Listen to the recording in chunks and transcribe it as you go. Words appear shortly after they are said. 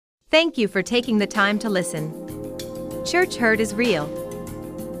Thank you for taking the time to listen. Church hurt is real.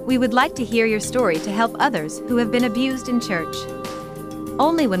 We would like to hear your story to help others who have been abused in church.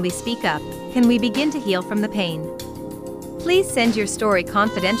 Only when we speak up can we begin to heal from the pain. Please send your story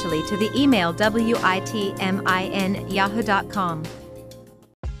confidentially to the email witmin@yahoo.com.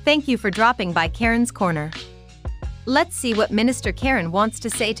 Thank you for dropping by Karen's Corner. Let's see what Minister Karen wants to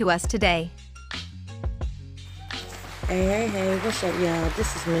say to us today. Hey, what's up, y'all?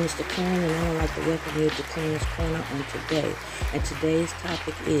 This is Minister Karen, and I would like to welcome you to Karen's Corner on today. And today's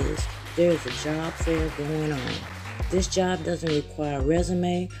topic is, there is a job fair going on. This job doesn't require a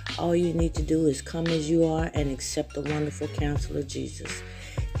resume. All you need to do is come as you are and accept the wonderful counsel of Jesus.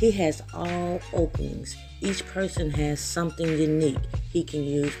 He has all openings. Each person has something unique he can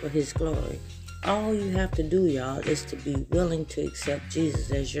use for his glory. All you have to do, y'all, is to be willing to accept Jesus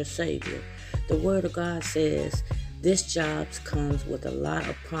as your Savior. The Word of God says, this job comes with a lot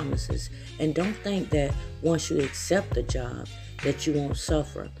of promises, and don't think that once you accept the job that you won't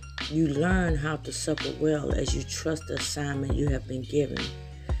suffer. You learn how to suffer well as you trust the assignment you have been given.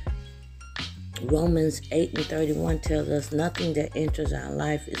 Romans 8:31 tells us nothing that enters our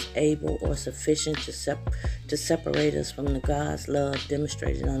life is able or sufficient to separate us from the God's love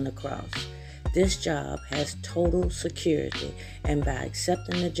demonstrated on the cross. This job has total security, and by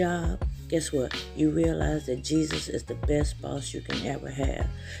accepting the job, guess what? You realize that Jesus is the best boss you can ever have.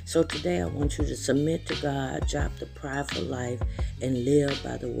 So today I want you to submit to God, drop the prideful life, and live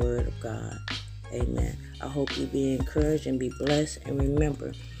by the word of God. Amen. I hope you be encouraged and be blessed. And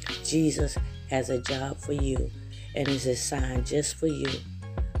remember, Jesus has a job for you, and it's assigned just for you.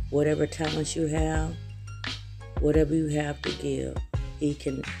 Whatever talents you have, whatever you have to give, He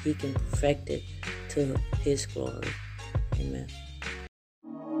can perfect it to His glory. Amen.